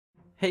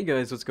Hey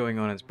guys, what's going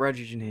on? It's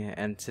BradPhusion here,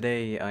 and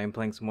today I'm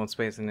playing some more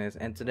Space Invaders,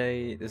 and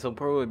today this will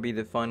probably be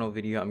the final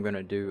video I'm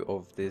gonna do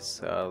of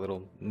this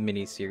little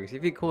mini-series.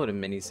 If you call it a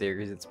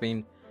mini-series, it's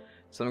been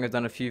something I've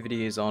done a few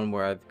videos on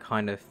where I've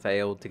kind of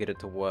failed to get it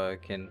to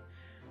work, and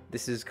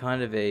this is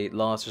kind of a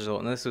last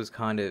resort, and this was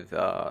kind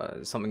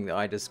of something that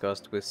I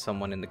discussed with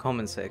someone in the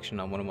comment section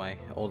on one of my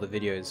older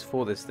videos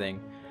for this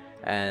thing,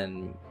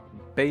 and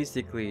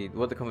basically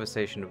what the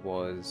conversation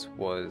was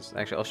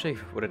actually, I'll show you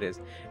what it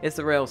is. It's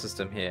the rail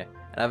system here,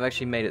 and I've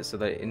actually made it so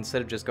that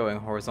instead of just going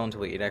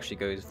horizontally, it actually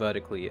goes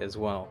vertically as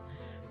well.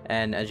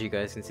 And as you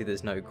guys can see,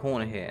 there's no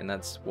corner here, and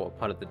that's what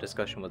part of the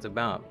discussion was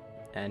about.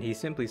 And he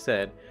simply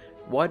said,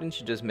 why didn't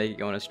you just make it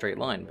go in a straight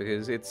line?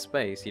 Because it's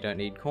space, you don't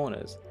need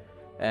corners.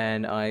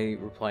 And I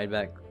replied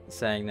back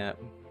saying that,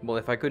 well,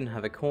 if I couldn't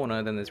have a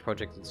corner, then this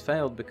project has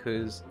failed,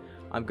 because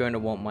I'm going to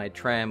want my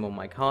tram or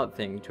my cart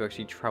thing to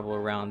actually travel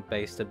around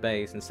base to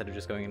base instead of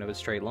just going in a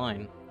straight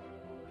line.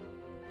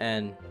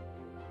 And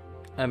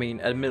I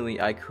mean, admittedly,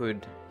 I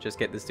could just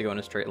get this to go in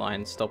a straight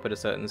line, stop at a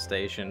certain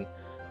station,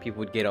 people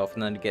would get off,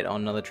 and then get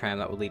on another tram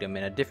that would lead them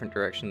in a different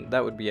direction.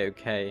 That would be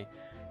okay,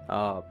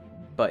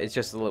 but it's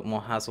just a little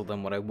more hassle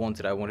than what I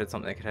wanted. I wanted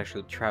something that could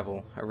actually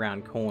travel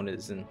around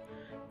corners and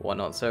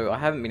whatnot, so I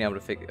haven't been able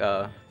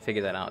to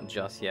figure that out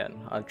just yet.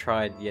 I've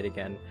tried yet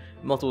again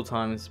multiple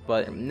times,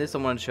 but this I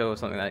want to show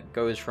something that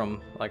goes from,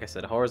 like I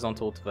said,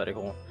 horizontal to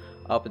vertical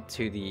up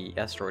to the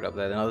asteroid up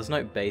there. Now there's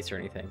no base or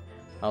anything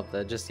up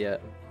there just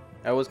yet.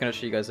 I was going to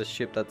show you guys a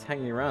ship that's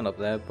hanging around up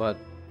there, but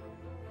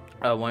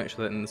I won't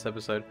show that in this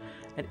episode.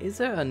 And is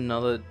there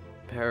another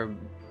pair of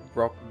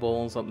rock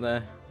balls up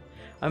there?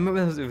 I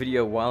remember there was a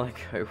video a while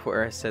ago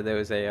where I said there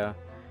was a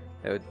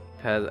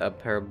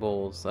pair of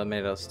balls made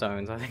out of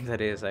stones. I think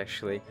that is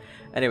actually.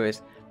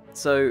 Anyways,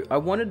 so I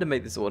wanted to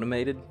make this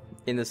automated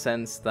in the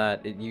sense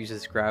that it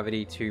uses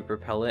gravity to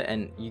propel it,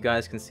 and you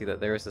guys can see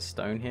that there is a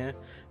stone here,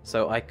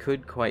 so I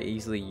could quite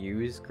easily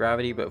use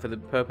gravity, but for the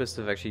purpose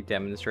of actually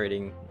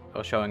demonstrating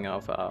or showing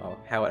off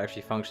how it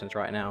actually functions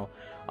right now,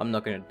 I'm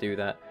not going to do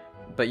that.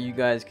 But you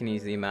guys can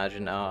easily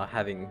imagine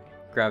having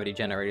gravity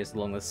generators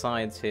along the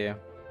sides here.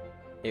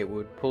 It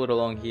would pull it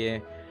along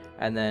here,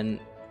 and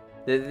then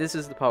this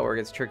is the part where it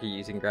gets tricky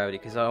using gravity,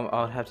 because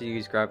I'll have to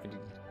use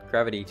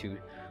gravity to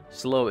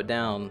slow it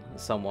down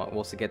somewhat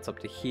once it gets up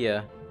to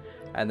here,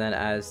 and then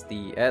as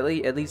the at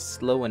least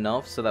slow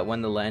enough so that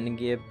when the landing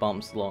gear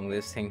bumps along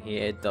this thing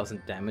here, it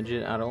doesn't damage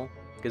it at all.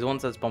 Because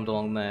once that's bumped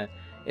along there,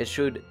 it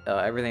should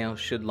everything else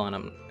should line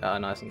up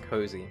nice and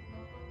cozy.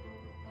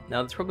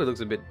 Now this probably looks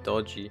a bit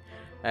dodgy,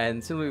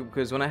 and simply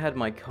because when I had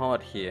my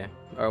cart here,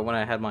 or when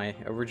I had my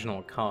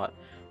original cart,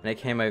 and I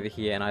came over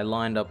here and I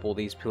lined up all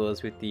these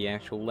pillars with the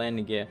actual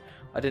landing gear,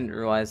 I didn't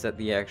realize that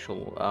the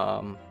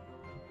actual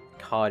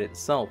cart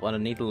itself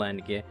underneath the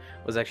landing gear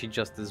was actually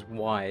just as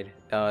wide.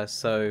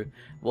 So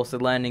whilst the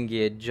landing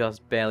gear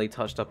just barely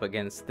touched up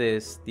against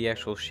this, the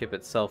actual ship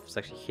itself was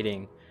actually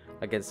hitting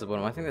against the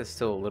bottom. I think there's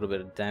still a little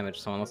bit of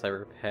damage, so unless I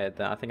repaired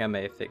that, I think I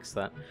may have fixed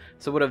that.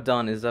 So what I've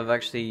done is I've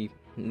actually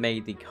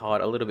made the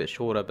cart a little bit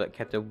shorter but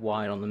kept it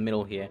wide on the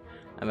middle here.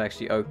 I've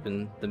actually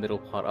opened the middle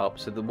part up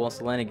so that whilst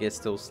the landing gear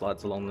still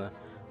slides along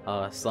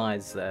the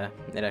sides there,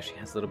 it actually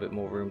has a little bit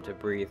more room to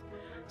breathe.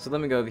 So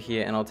let me go over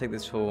here and I'll take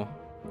this for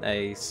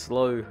a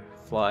slow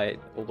flight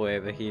all the way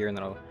over here, and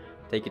then I'll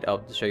take it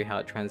up to show you how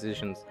it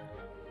transitions.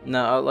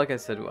 Now, like I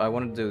said, I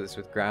want to do this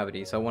with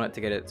gravity, so I want it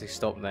to get it to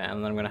stop there,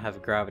 and then I'm going to have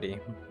gravity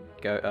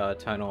go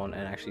turn on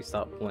and actually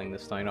start pulling the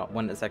stone up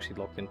when it's actually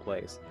locked in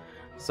place.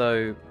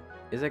 So,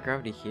 is there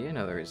gravity here?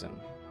 No, there isn't.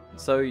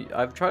 So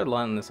I've tried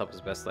lining this up as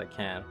best as I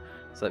can,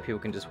 so that people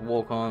can just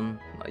walk on.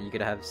 You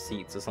could have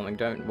seats or something.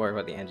 Don't worry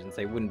about the engines;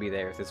 they wouldn't be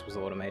there if this was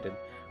automated.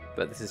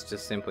 But this is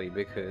just simply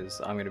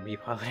because I'm going to be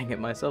piloting it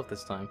myself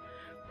this time.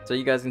 So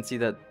you guys can see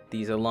that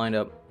these are lined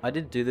up. I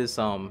did do this,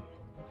 so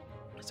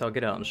I'll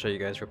get out and show you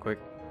guys real quick.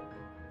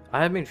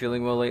 I have been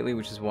feeling well lately,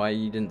 which is why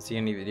you didn't see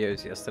any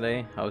videos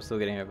yesterday. I was still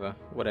getting over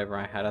whatever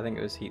I had. I think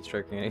it was heat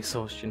stroking and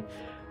exhaustion.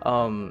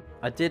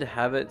 I did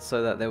have it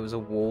so that there was a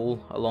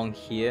wall along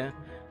here,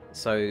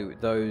 so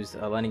those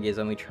landing gears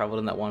only traveled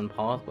in that one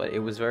path, but it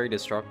was very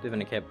destructive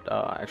and it kept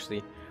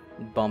actually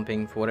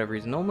bumping for whatever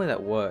reason. Normally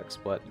that works,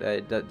 but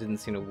that didn't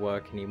seem to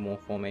work anymore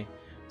for me.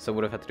 So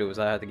what I've had to do is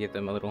I had to give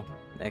them a little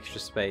extra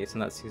space,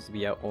 and that seems to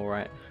be out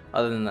alright,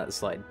 other than that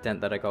slight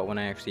dent that I got when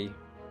I actually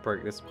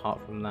broke this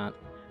apart from that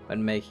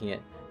when making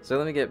it. So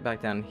let me get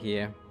back down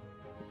here,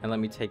 and let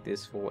me take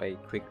this for a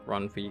quick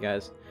run for you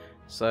guys.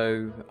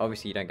 So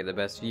obviously you don't get the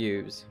best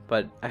views,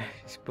 but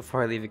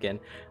before I leave again,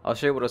 I'll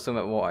show you what I was talking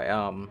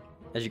about.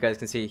 As you guys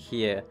can see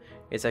here,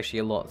 it's actually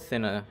a lot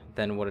thinner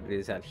than what it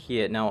is out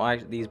here. Now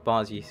these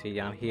bars you see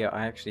down here,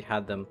 I actually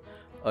had them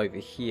over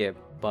here,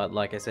 but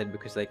like I said,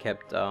 because they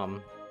kept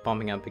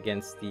bumping up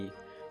against the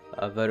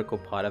vertical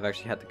part, I've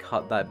actually had to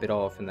cut that bit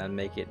off and then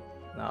make it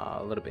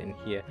a little bit in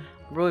here.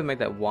 I'll probably make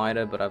that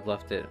wider, but I've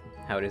left it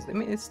how it is. I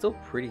mean, it's still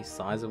pretty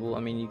sizable. I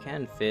mean, you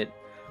can fit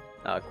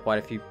quite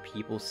a few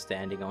people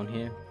standing on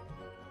here.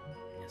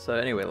 So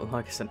anyway,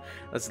 like I said,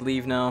 let's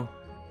leave now,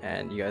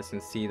 and you guys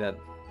can see that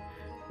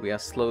we are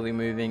slowly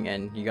moving,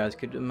 and you guys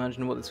could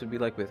imagine what this would be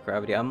like with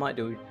gravity. I might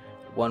do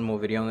one more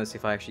video on this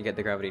if I actually get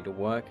the gravity to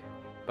work,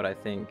 but I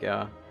think,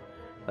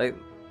 like,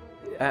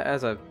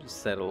 as I've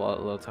said a lot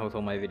of times with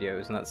all my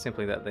videos, and that's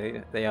simply that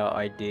they are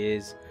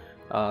ideas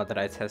that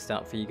I test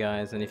out for you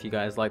guys, and if you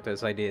guys like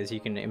those ideas, you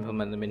can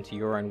implement them into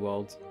your own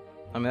worlds.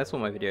 I mean, that's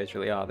what my videos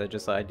really are. They're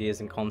just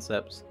ideas and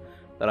concepts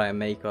that I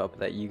make up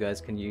that you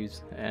guys can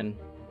use and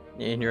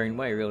in your own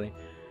way, really.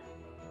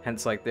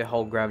 Hence, like, the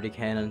whole gravity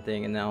cannon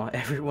thing, and now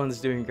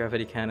everyone's doing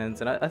gravity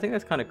cannons, and I think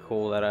that's kind of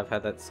cool that I've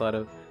had that sort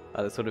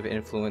of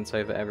influence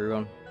over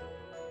everyone.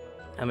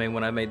 I mean,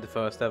 when I made the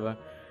first ever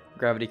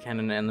gravity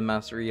cannon and the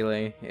mass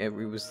relay, it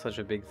was such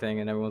a big thing,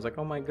 and everyone's like,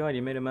 oh my god,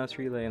 you made a mass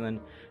relay, and then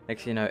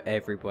next thing you know,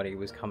 everybody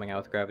was coming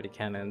out with gravity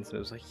cannons, and it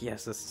was like,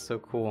 yes, this is so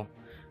cool.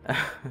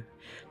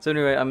 So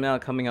anyway, I'm now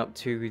coming up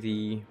to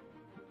the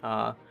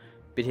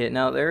bit here.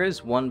 Now, there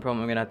is one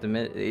problem I'm going to have to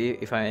admit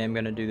if I am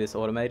going to do this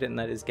automated, and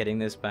that is getting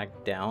this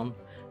back down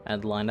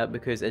and lined up,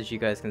 because as you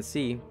guys can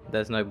see,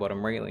 there's no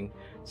bottom railing,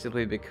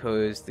 simply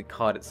because the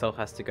card itself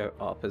has to go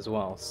up as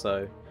well,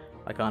 so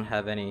I can't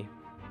have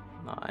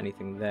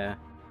anything there.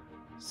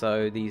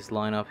 So these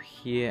line up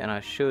here, and I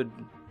should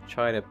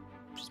try to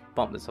just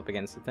bump this up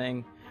against the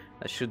thing.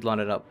 That should line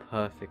it up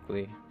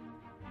perfectly.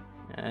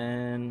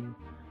 And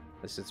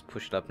let's just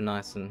push it up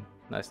nice and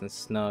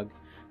snug.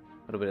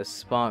 A little bit of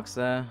sparks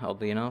there,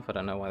 oddly enough. I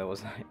don't know why there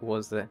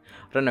wasn't.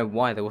 I don't know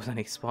why there wasn't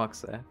any sparks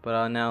there.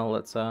 But now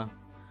let's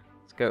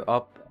go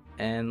up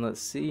and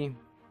let's see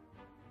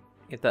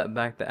if that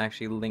back that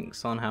actually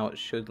links on how it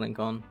should link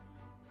on.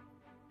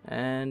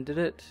 And did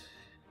it?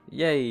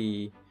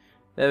 Yay!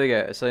 There we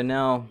go. So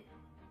now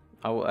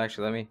I will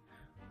actually let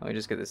me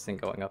just get this thing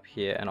going up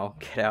here, and I'll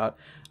get out.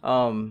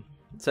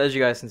 So as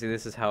you guys can see,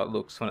 this is how it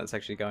looks when it's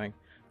actually going.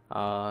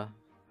 I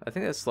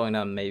think that's slowing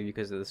down maybe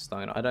because of the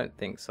stone. I don't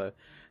think so.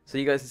 So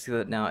you guys can see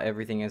that now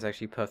everything is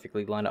actually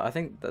perfectly lined up. I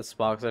think the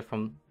sparks are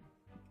from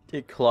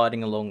it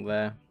colliding along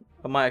there.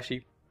 I might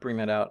actually bring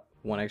that out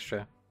one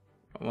extra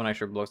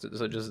block,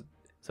 so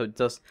it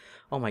just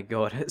oh my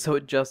god, so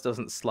it just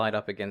doesn't slide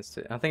up against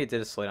it. I think it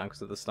did slow down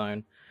because of the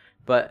stone.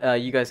 But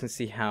you guys can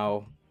see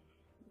how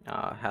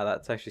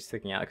that's actually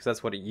sticking out, because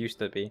that's what it used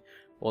to be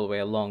all the way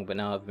along, but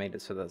now I've made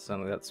it so that's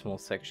only that small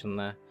section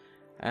there.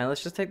 And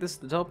let's just take this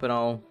to the top, and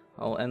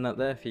I'll end that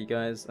there for you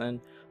guys, and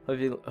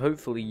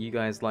hopefully you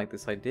guys like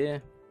this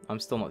idea. I'm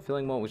still not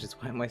feeling well, which is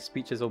why my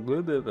speech is all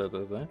blah blah blah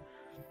blah blah.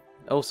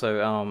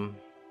 Also,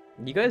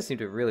 you guys seem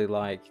to really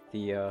like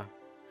the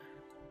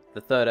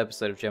third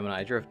episode of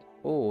Gemini Drift.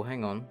 Oh,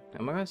 hang on,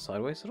 am I going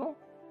sideways at all?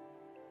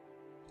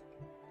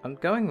 I'm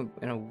going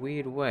in a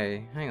weird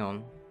way. Hang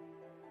on.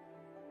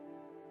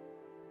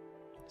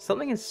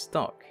 Something is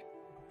stuck.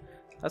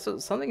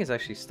 Something is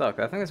actually stuck.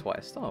 I think that's why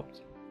I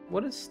stopped.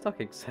 What is stuck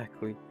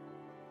exactly?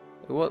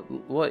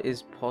 What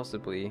is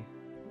possibly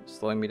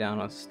slowing me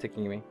down or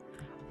sticking me?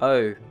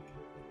 Oh.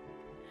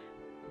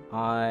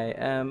 I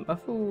am a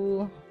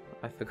fool.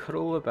 I forgot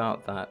all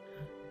about that.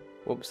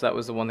 Whoops, that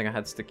was the one thing I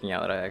had sticking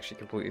out that I actually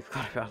completely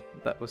forgot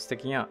about that was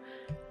sticking out.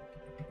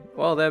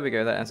 Well, there we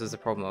go. That answers the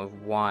problem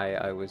of why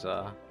I was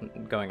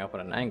going up on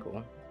an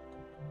angle.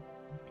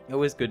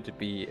 Always good to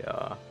be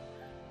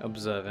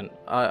observant.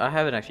 I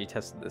haven't actually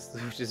tested this,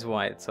 which is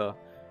why it's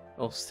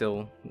all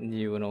still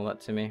new and all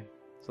that to me.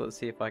 So let's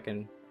see if I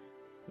can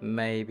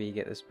maybe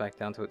get this back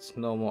down to its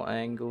normal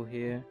angle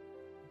here.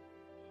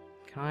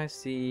 Can I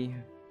see?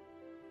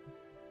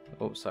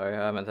 Oh, sorry,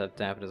 I meant to have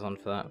dampeners on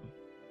for that.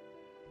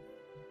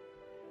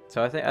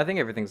 So I think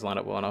everything's lined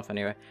up well enough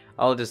anyway.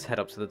 I'll just head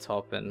up to the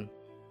top and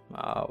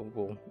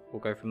we'll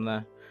go from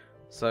there.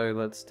 So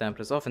let's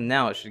dampen this off, and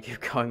now it should keep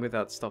going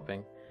without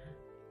stopping.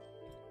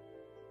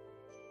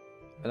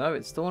 But no,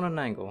 it's still on an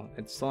angle.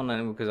 It's still on an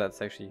angle because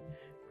that's actually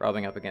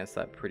rubbing up against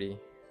that pretty...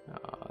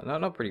 no,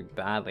 not pretty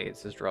badly,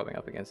 it's just rubbing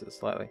up against it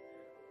slightly.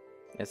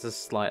 It's a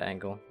slight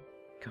angle.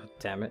 God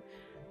damn it.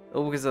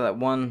 All because of that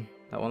one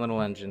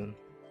little engine.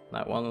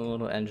 That one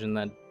little engine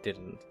that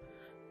didn't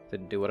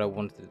do what I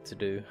wanted it to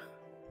do.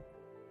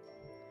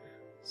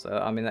 So,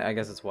 I mean, I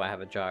guess that's why I have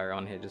a gyro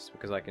on here, just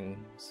because I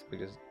can simply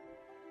just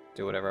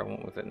do whatever I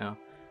want with it now.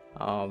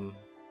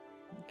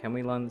 Can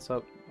we line this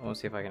up? I want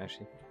to see if I can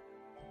actually...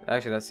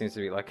 Actually, that seems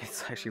to be like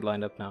it's actually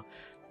lined up now.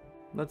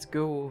 Let's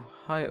go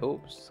high.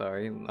 Oops,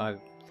 sorry. I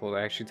thought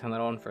I actually turned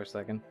that on for a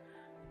second.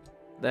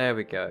 There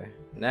we go.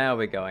 Now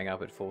we're going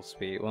up at full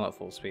speed. Well, not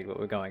full speed, but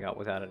we're going up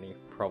without any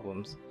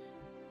problems.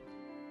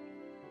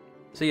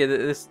 So yeah,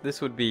 this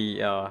would be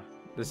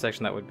this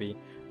section that would be.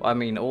 Well, I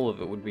mean, all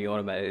of it would be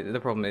automated. The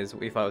problem is,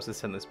 if I was to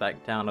send this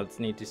back down, I'd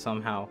need to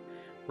somehow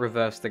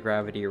reverse the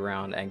gravity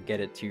around and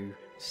get it to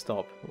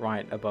stop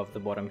right above the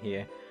bottom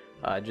here.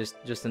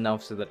 Just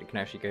enough so that it can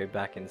actually go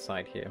back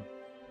inside here.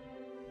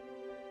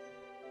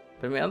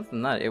 But I mean, other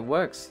than that, it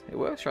works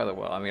rather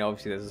well. I mean,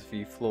 obviously there's a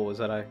few flaws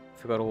that I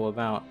forgot all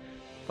about,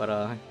 but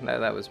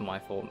that was my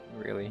fault,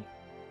 really.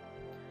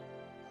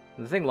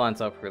 The thing lines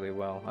up really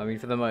well. I mean,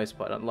 for the most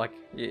part, like,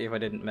 if I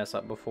didn't mess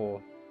up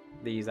before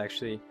these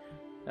actually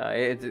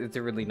It's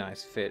a really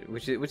nice fit,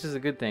 which is a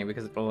good thing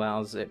because it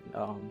allows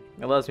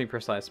me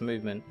precise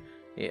movement.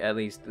 At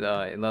least it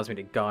allows me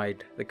to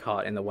guide the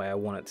cart in the way I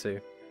want it to.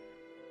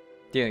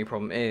 The only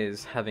problem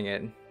is having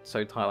it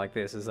so tight like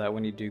this is that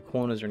when you do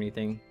corners or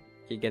anything,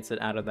 it gets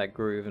it out of that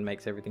groove and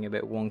makes everything a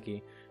bit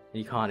wonky.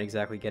 You can't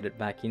exactly get it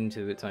back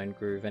into its own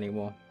groove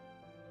anymore.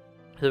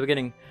 So we're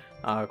getting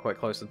quite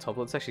close to the top.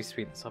 Let's actually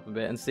speed this up a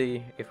bit and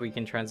see if we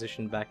can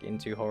transition back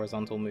into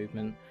horizontal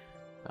movement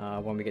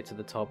when we get to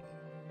the top.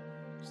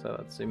 So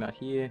let's zoom out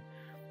here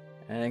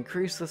and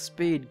increase the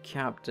speed,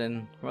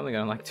 Captain. We're only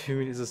going like 2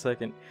 meters a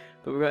second,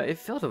 but it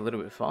felt a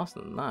little bit faster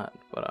than that.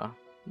 But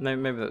no,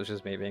 maybe that was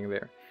just me being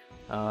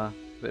a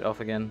bit off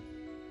again.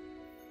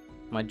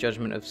 My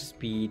judgment of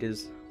speed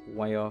is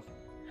way off.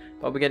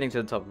 But we're getting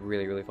to the top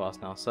really, really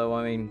fast now. So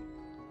I mean,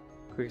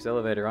 quickest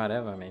elevator ride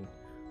ever. I mean,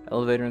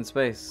 elevator in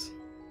space.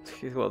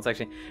 Well,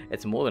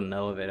 it's more than an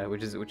elevator,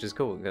 which is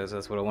cool because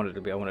that's what I wanted it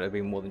to be. I wanted it to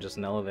be more than just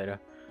an elevator,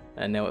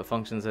 and now it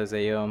functions as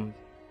a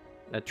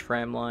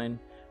tram line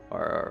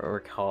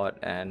or a cart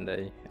and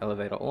a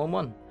elevator all in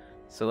one.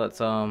 So let's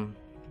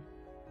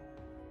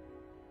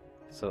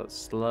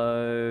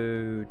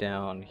slow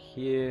down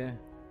here.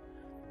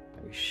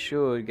 We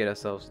should get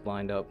ourselves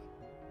lined up.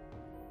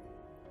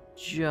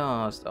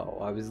 Just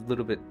I was a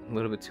little bit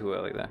too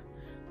early there,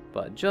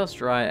 but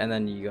just right, and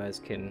then you guys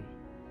can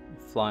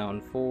fly on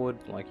forward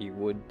like you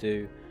would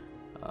do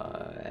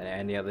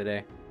any other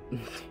day.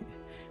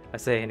 I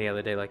say any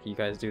other day like you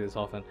guys do this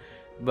often,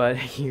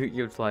 but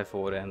you'd fly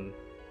forward, and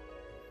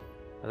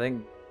I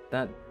think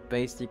that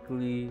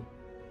basically.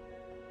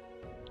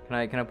 Can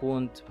I pull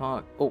into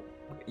park? Oh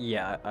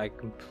yeah, I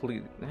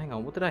completely. Hang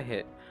on, what did I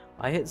hit?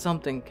 I hit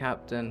something,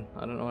 Captain.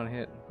 I don't know what I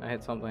hit. I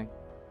hit something.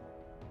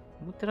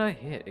 What did I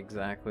hit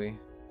exactly?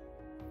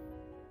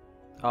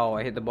 Oh,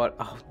 I hit the bottom.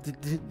 Oh,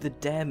 the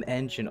damn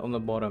engine on the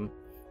bottom.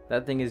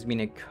 That thing has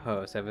been a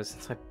curse ever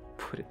since I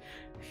put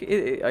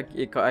it.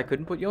 I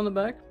couldn't put you on the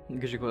back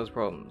because you caused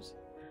problems.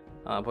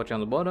 I put you on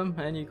the bottom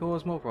and you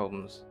caused more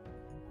problems.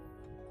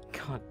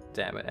 God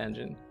damn it,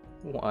 engine.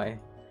 Why?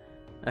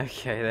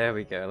 Okay, there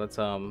we go. Let's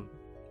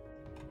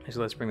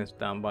bring this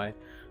down by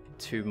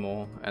 2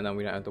 more, and then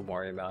we don't have to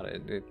worry about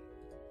it. It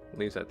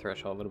leaves that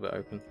threshold a little bit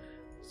open.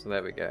 So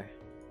there we go.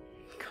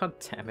 God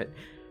damn it.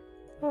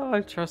 Oh,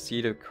 I trust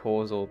you to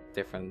cause all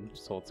different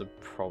sorts of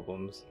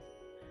problems.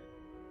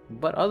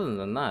 But other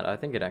than that, I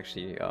think it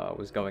actually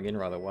was going in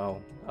rather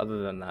well.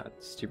 Other than that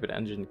stupid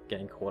engine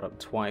getting caught up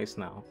twice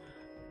now.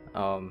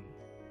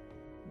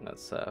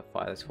 Let's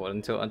fire this forward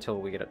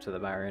until we get up to the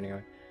barrier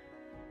anyway.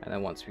 And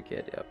then once we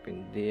get up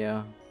in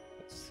there,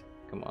 let's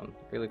come on,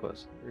 really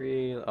close.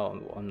 Oh,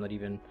 I'm not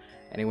even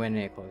anywhere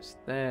near close.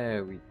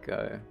 There we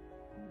go.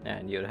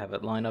 And you'd have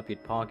it lined up.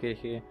 You'd park it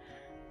here.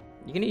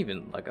 You can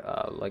even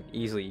like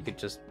easily you could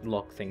just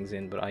lock things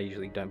in, but I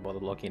usually don't bother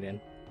locking it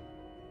in,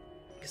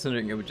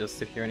 considering it would just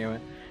sit here anyway.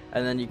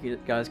 And then you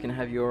guys can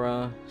have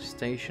your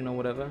station or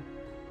whatever.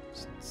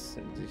 Just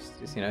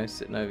you know,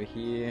 sitting over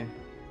here,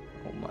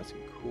 all nice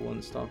and cool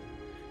and stuff.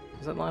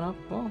 Does that line up?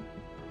 Well,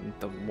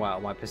 wow,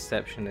 my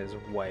perception is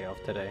way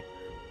off today.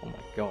 Oh my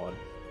god.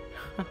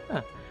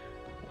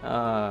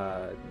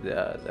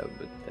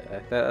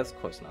 That's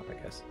close enough, I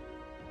guess.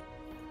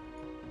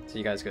 So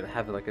you guys could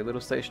have like a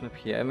little station up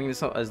here. I mean,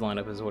 it's not as lined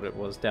up as what it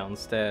was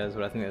downstairs,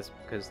 but I think that's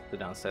because the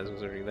downstairs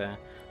was already there.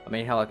 I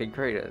mean, hell, I could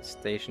create a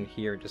station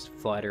here, just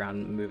fly it around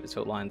and move it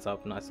so it lines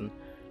up nice and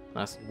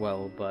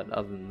well. But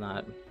other than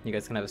that, you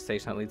guys can have a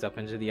station that leads up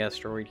into the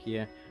asteroid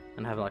here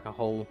and have like a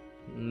whole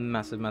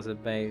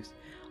massive base.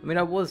 I mean,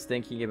 I was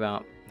thinking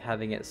about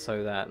having it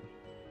so that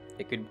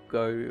it could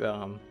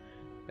go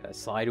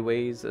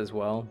sideways as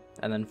well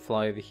and then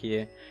fly over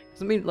here.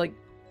 Because I mean, like,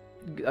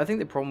 I think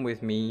the problem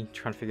with me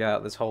trying to figure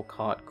out this whole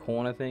cart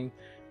corner thing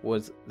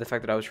was the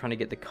fact that I was trying to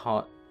get the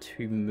cart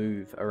to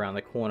move around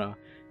the corner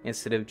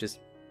instead of just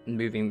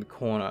moving the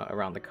corner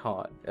around the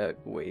cart.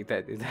 Wait,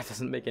 that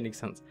doesn't make any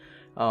sense.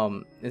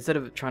 Instead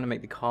of trying to make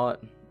the cart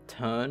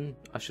turn,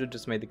 I should have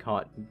just made the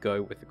cart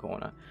go with the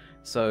corner.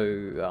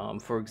 So,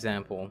 for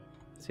example,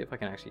 let's see if I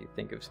can actually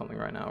think of something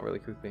right now really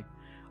quickly.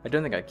 I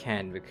don't think I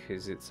can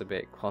because it's a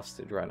bit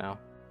clustered right now.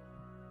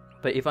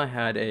 But if I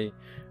had a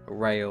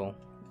rail,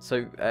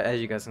 so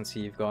as you guys can see,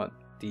 you've got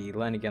the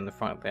landing gear on the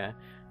front there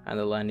and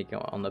the landing gear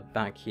on the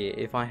back here.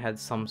 If I had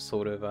some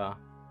sort of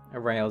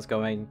rails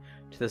going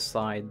to the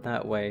side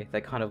that way,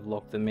 that kind of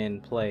locked them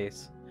in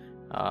place.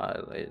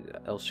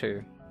 I'll show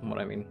you what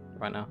I mean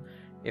right now.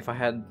 If I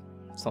had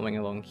something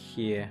along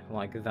here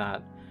like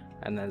that,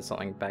 and then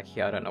something back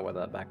here, I don't know where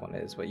that back one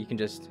is, but you can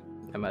just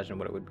imagine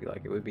what it would be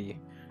like. It would be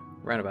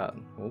around about,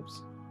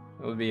 oops,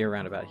 it would be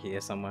around about here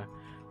somewhere.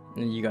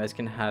 And you guys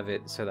can have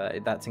it so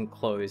that that's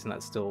enclosed and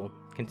that still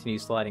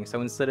continues sliding.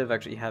 So instead of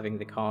actually having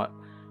the cart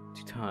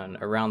to turn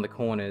around the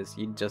corners,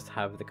 you just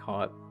have the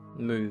cart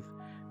move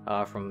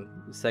from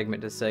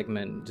segment to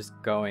segment, just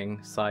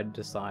going side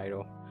to side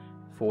or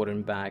forward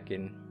and back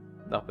and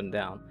up and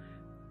down.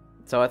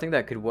 So I think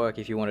that could work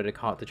if you wanted a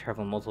cart to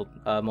travel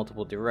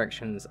multiple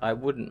directions. I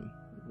wouldn't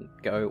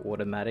go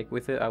automatic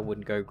with it. I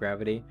wouldn't go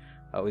gravity.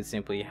 I would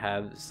simply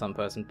have some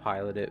person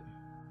pilot it.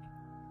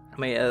 I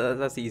mean,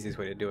 that's the easiest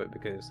way to do it,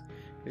 because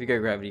if you go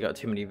gravity, you got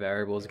too many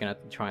variables. You're gonna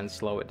have to try and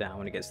slow it down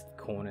when it gets to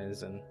the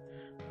corners, and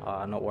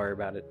not worry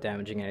about it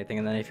damaging anything.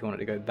 And then if you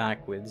want it to go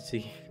backwards,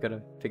 you've got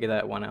to figure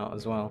that one out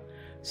as well.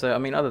 So I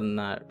mean, other than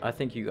that, I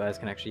think you guys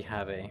can actually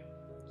have a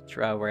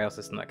rail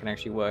system that can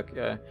actually work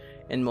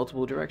in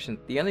multiple directions.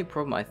 The only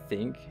problem, I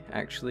think,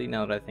 actually,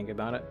 now that I think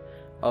about it,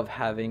 of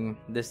having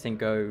this thing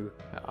go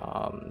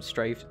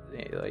straight,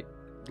 like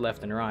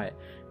left and right,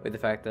 with the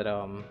fact that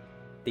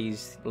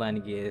these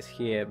landing gears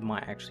here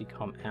might actually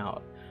come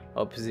out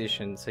of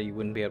position, so you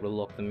wouldn't be able to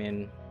lock them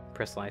in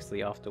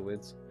precisely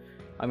afterwards.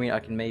 I mean, I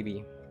can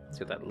maybe see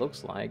what that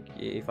looks like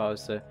if I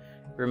was to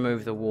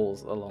remove the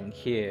walls along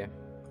here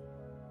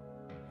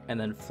and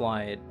then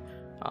fly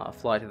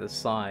to the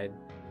side.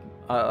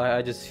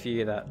 I just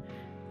fear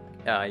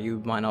that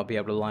you might not be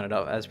able to line it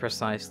up as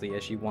precisely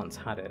as you once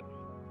had it.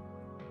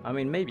 I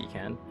mean, maybe you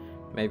can.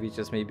 Maybe it's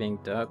just me being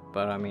derp,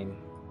 but I mean,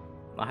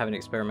 I haven't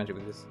experimented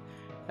with this.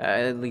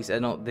 At least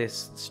not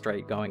this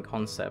straight going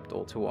concept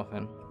all too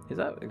often. Is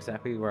that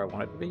exactly where I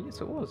wanted to be?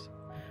 Yes, it was.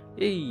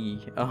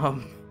 Eee.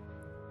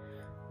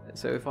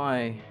 So if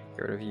I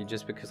get rid of you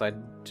just because I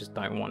just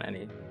don't want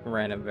any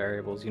random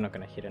variables, you're not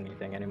going to hit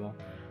anything anymore.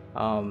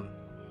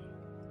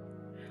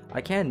 I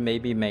can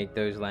maybe make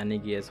those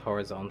landing gears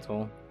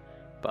horizontal,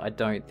 but I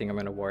don't think I'm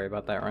going to worry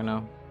about that right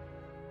now.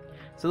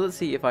 So let's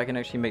see if I can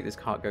actually make this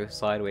cart go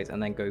sideways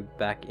and then go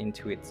back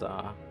into its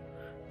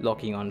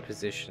locking on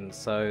position.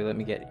 So let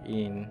me get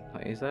in.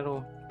 Is that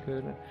all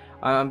good?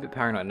 I'm a bit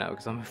paranoid now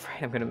because I'm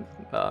afraid I'm going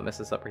to mess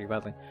this up pretty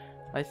badly.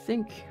 I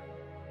think,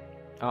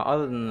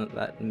 other than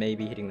that,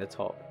 maybe hitting the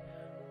top.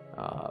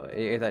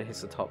 If that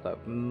hits the top,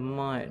 that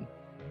might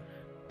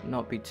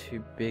not be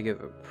too big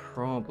of a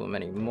problem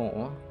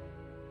anymore.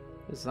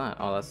 What's that?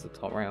 Oh, that's the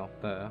top rail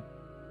there.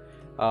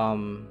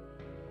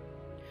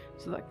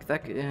 So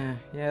that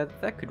yeah,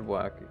 that could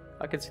work.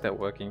 I could see that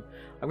working.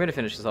 I'm going to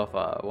finish this off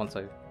once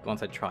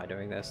I try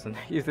doing this, and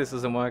if this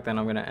doesn't work, then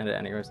I'm going to end it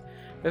anyways.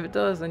 But if it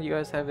does, then you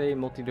guys have a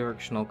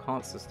multi-directional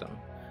cart system.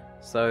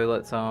 So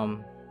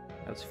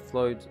let's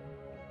float.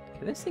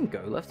 Can this thing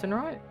go left and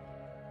right?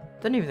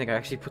 I don't even think I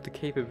actually put the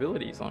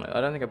capabilities on it.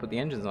 I don't think I put the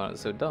engines on it,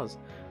 so it does.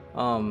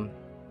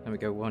 There we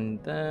go, one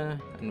there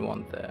and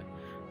one there.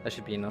 That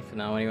should be enough for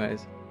now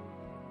anyways.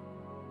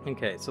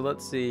 Okay, so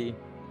let's see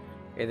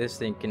if this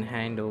thing can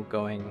handle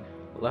going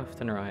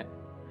left and right.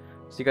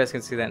 So you guys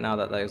can see that now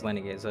that those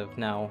landing gears have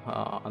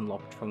now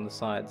unlocked from the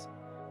sides.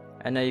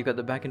 And now you've got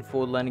the back and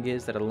forward landing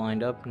gears that are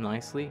lined up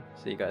nicely,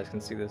 so you guys can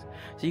see this.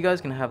 So you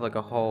guys can have like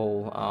a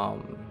whole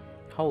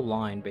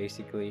line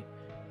basically.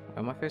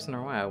 Am I facing the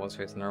right way? I was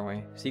facing the right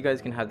way. So you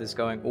guys can have this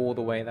going all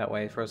the way that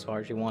way for as far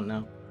as you want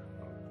now.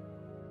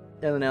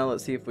 And now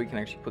let's see if we can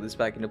actually put this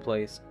back into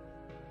place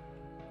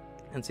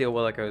and see how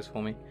well that goes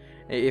for me.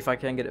 If I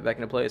can get it back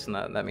into place, and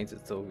that means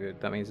it's still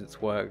good. That means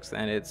it works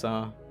and it's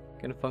gonna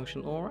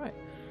function all right.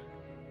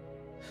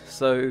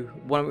 So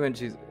what I'm going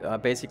to do,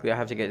 basically I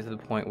have to get to the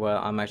point where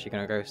I'm actually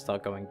going to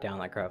start going down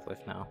that grav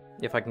lift now.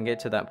 If I can get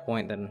to that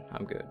point, then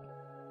I'm good.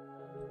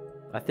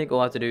 I think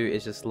all I have to do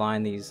is just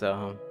line these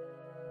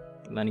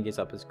landing gears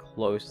up as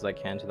close as I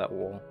can to that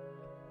wall.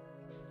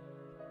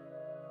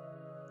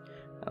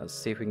 Let's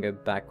see if we can go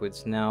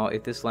backwards. Now,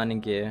 if this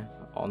landing gear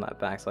on that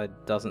backside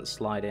doesn't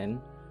slide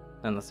in,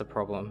 then that's a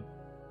problem.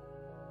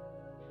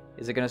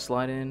 Is it going to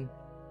slide in?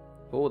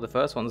 Oh, the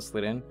first one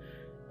slid in.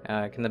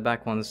 Can the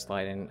back one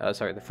slide in?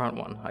 Sorry, the front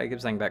one. I keep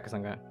saying back because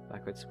I'm going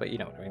backwards, but you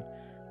know what I mean.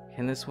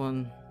 Can this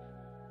one?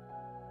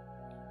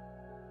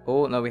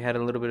 Oh no, we had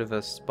a little bit of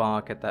a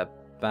spark at that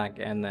back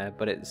end there,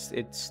 but it's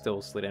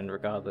still slid in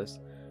regardless.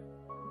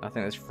 I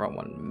think this front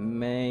one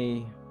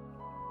may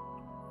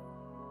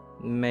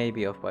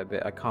be off by a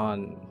bit. I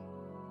can't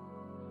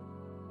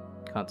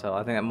tell.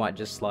 I think that might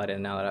just slide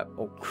in now that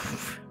oh,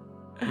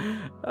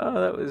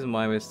 that was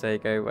my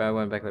mistake. I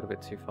went back a little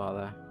bit too far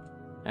there.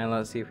 And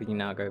let's see if we can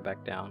now go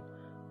back down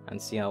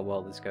and see how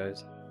well this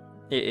goes.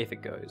 If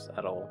it goes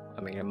at all.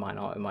 I mean, it might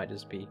not. It might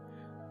just be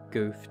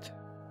goofed.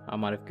 I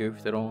might have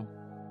goofed it all.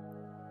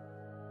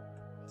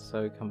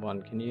 So, come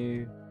on.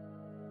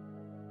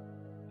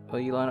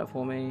 Will you line up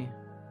for me?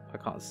 I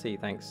can't see.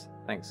 Thanks.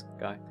 Thanks,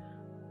 guy.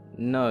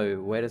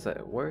 No. Where is that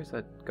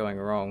going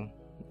wrong?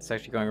 It's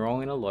actually going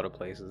wrong in a lot of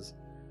places.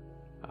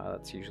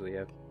 That's usually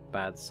a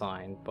bad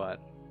sign, but...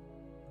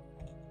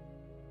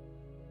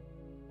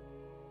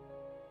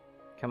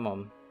 Come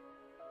on.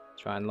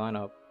 Try and line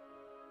up.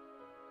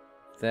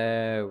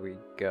 There we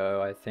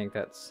go. I think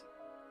that's...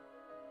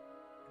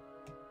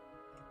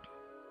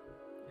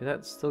 Is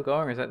that still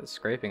going, or is that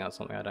scraping out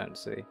something I don't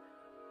see?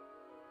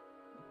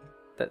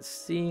 That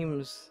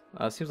seems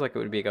like it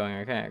would be going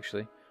okay,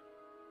 actually.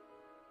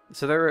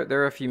 So there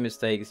are a few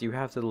mistakes. You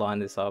have to line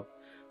this up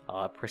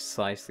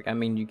precisely. I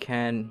mean, you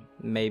can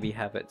maybe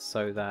have it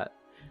so that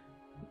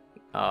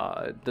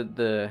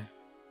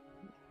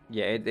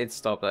yeah, it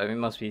stopped. I mean, it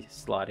must be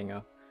sliding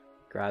or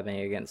grabbing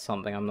against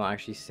something I'm not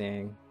actually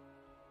seeing.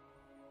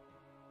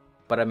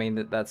 But I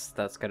mean, that's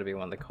going to be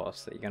one of the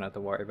costs that you're going to have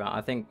to worry about. I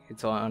think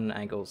it's on an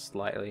angle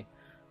slightly.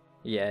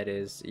 Yeah, it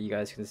is. You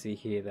guys can see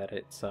here that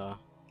it's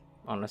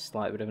on a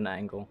slight bit of an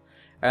angle.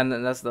 And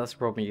then that's the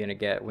problem you're going to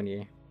get when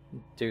you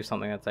do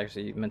something that's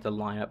actually meant to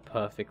line up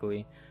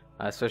perfectly.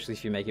 Especially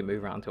if you make it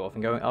move around too often.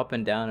 Going up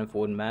and down and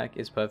forward and back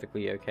is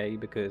perfectly okay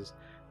because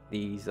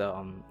these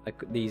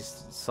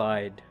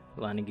side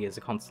landing gears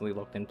are constantly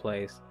locked in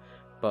place.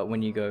 But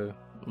when you go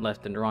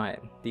left and right,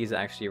 these are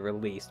actually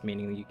released,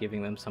 meaning you're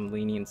giving them some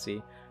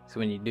leniency. So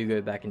when you do go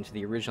back into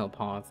the original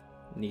path,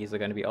 these are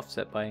going to be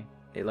offset by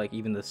it, like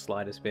even the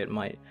slightest bit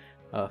might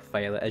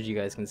fail. As you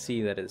guys can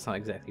see that it's not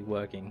exactly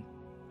working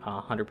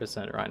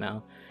 100% right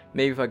now.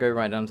 Maybe if I go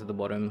right down to the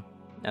bottom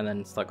and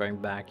then start going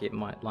back, it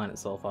might line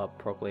itself up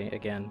properly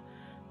again.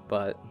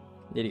 But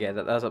yeah,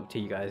 that's up to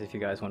you guys if you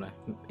guys want to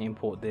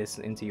import this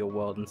into your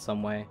world in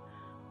some way.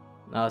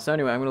 So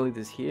anyway, I'm going to leave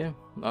this here.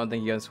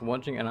 Thank you guys for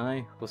watching, and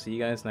I will see you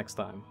guys next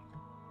time.